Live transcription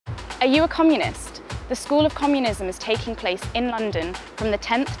Are you a communist? The School of Communism is taking place in London from the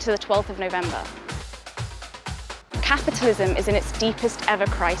 10th to the 12th of November. Capitalism is in its deepest ever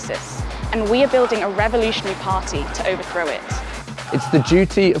crisis, and we are building a revolutionary party to overthrow it. It's the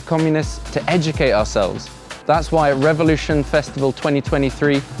duty of communists to educate ourselves. That's why at Revolution Festival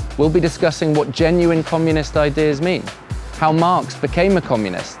 2023, we'll be discussing what genuine communist ideas mean, how Marx became a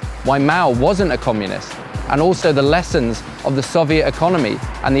communist, why Mao wasn't a communist, and also the lessons of the Soviet economy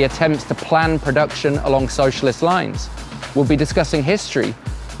and the attempts to plan production along socialist lines. We'll be discussing history,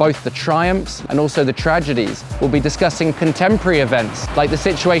 both the triumphs and also the tragedies. We'll be discussing contemporary events, like the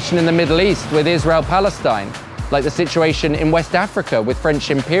situation in the Middle East with Israel-Palestine, like the situation in West Africa with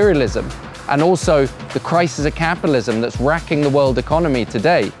French imperialism, and also the crisis of capitalism that's racking the world economy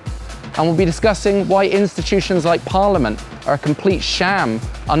today. And we'll be discussing why institutions like Parliament are a complete sham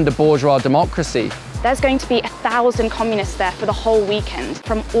under bourgeois democracy. There's going to be 1,000 communists there for the whole weekend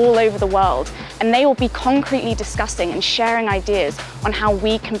from all over the world, and they will be concretely discussing and sharing ideas on how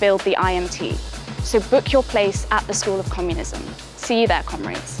we can build the IMT. So book your place at the School of Communism. See you there,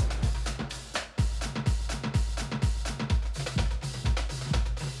 comrades.